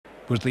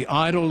was the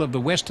idol of the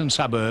western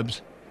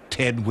suburbs,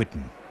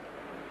 TedWhitten.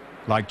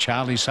 Like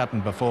Charlie Sutton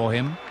before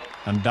him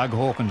and Doug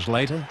Hawkins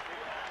later,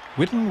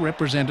 Whitten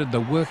represented the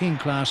working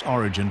class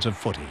origins of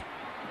footy,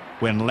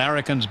 when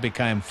larrikins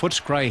became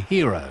Footscray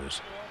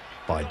heroes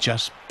by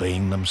just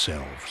being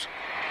themselves.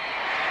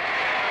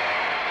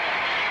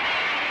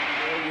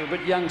 You're a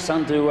bit young,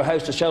 son, to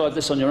host a show like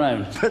this on your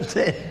own.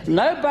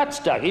 No buts,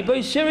 Dougie.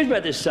 Be serious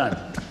about this, son.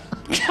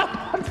 Come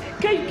on,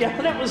 keep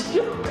going. That was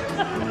good.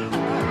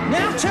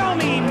 Now tell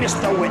me,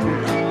 Mr.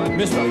 Whitten,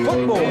 Mr.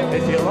 Football,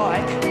 if you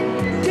like,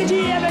 did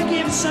you ever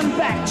give some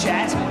back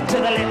chat to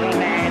the little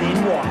man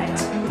in white?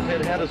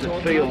 Ted, how does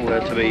it feel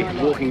to be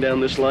walking down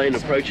this lane,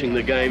 approaching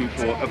the ground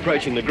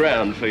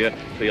for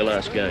your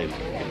last game?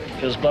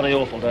 Feels bloody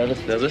awful, David.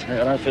 Does it?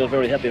 I don't feel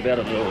very happy about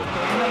it at all. The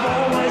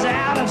ball was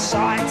out of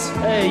sight.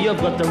 Hey, you've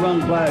got the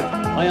wrong bloke.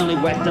 I only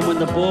whacked them when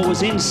the ball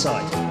was in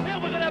sight. Now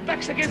we've got our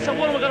backs against the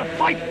wall, we're going to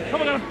fight, and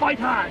we're going to fight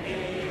hard.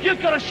 You've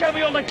got to show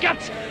me all the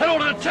guts and all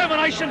the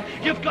determination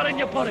you've got in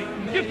your body.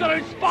 You've got to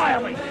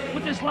inspire me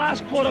with this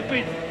last quarter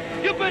bid.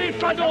 You've been in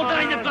front all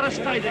day and you've got to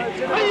stay there.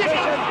 There you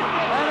go!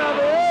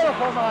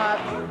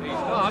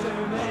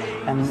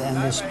 And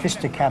there's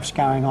fisticuffs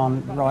going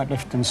on right,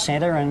 left and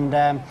centre, and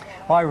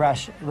I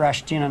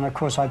rushed in, and of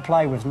course I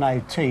play with no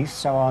teeth,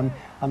 so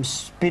I'm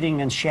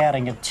spitting and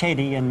shouting at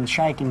Teddy and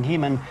shaking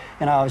him, and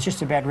I was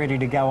just about ready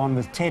to go on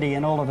with Teddy,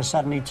 and all of a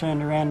sudden he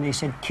turned around and he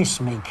said, "Kiss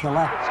me,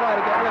 killer." Try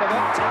to get rid of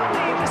it. Tell me,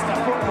 Mr.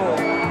 Football,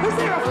 was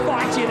there a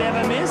fight you'd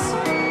ever miss?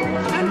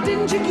 And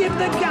didn't you give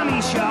the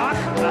gummy shark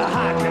a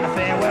hug and a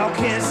farewell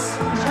kiss?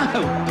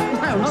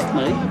 No, not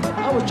me.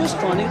 I was just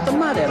trying to get the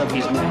mud out of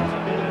his mouth.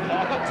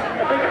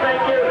 A big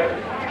thank you.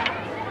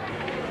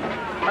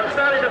 I'm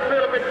starting to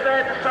feel a bit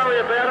sad and sorry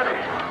about it.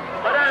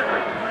 I don't...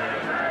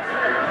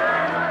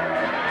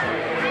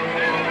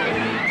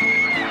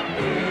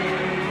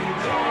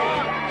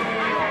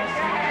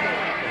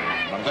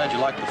 I'm glad you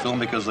liked the film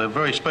because they're a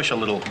very special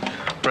little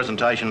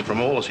presentation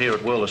from all us here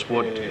at World of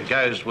Sport. It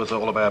goes with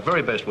all of our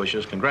very best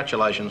wishes.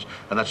 Congratulations,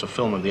 and that's a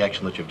film of the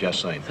action that you've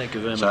just seen. Thank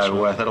you very much.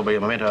 So that'll be a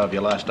memento of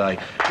your last day.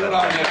 Good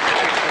on you.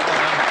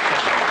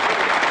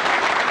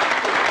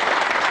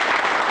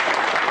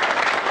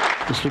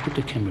 Just look at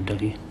the camera,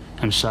 Dougie,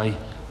 and say,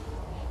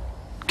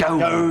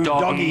 "Go,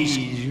 doggies,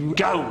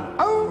 go!"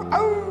 Oh,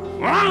 oh!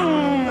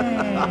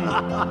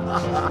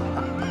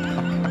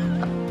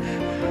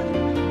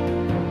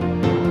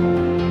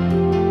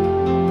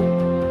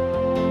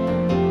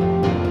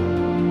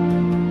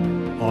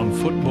 On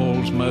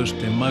football's most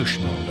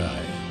emotional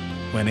day,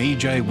 when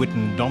E.J.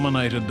 Whitten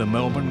dominated the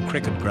Melbourne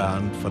cricket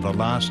ground for the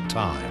last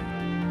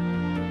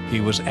time,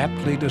 he was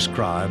aptly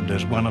described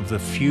as one of the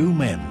few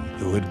men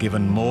who had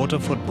given more to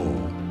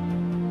football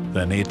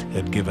than it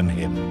had given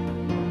him.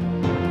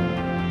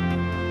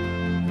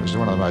 It was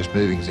one of the most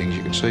moving things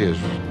you could see, is,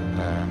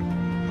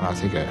 I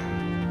think, a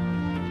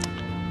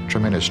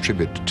tremendous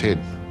tribute to Ted,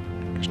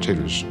 because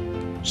Ted was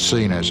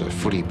seen as a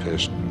footy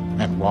person,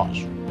 and was.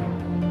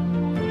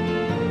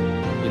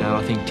 You know,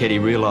 I think Teddy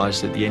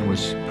realised that the end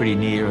was pretty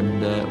near,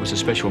 and it was a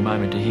special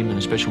moment to him and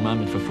a special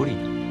moment for footy.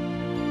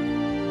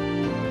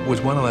 It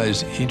was one of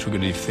those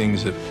integrative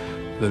things that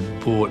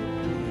brought,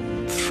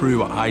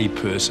 through a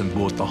person,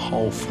 brought the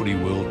whole footy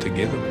world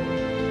together.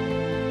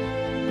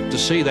 To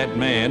see that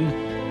man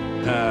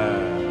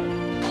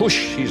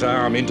push his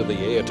arm into the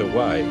air to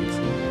wave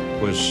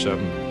was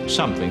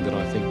something that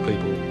I think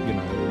people, you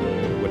know,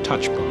 were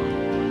touched by.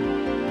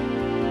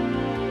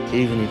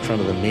 Even in front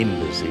of the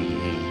members,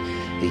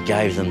 he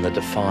gave them the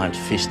defiant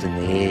fist in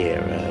the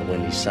air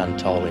when his son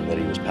told him that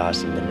he was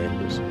passing the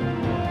members.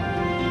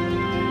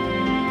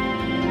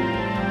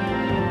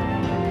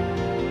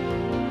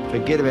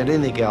 Forget about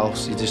anything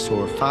else, you just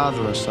saw a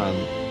father and son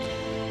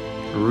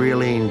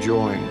really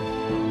enjoying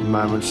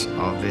moments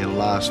of their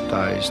last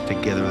days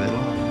together in their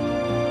life.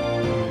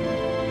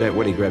 That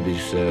when he grabbed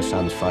his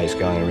son's face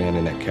going around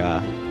in that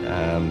car,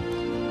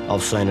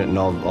 I've seen it and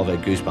I've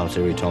had goosebumps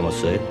every time I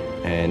see it,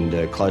 and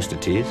close to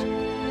tears.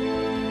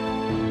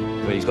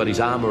 He's got his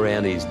arm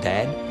around his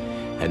dad,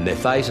 and their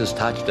faces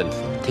touched, and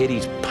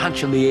Teddy's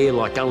punching the air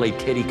like only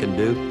Teddy can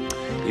do.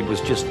 It was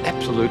just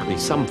absolutely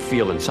some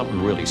feeling,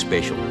 something really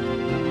special.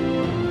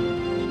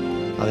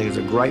 I think it's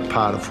a great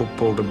part of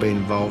football to be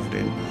involved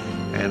in,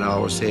 and I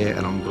was there,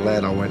 and I'm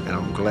glad I went, and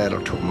I'm glad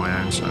I took my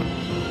own son.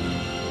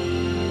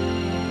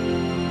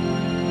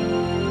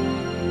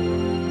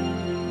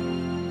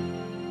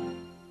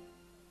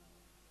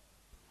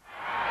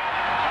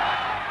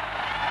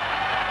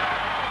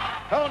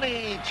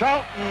 Tony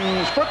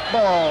Charlton's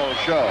Football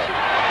Show.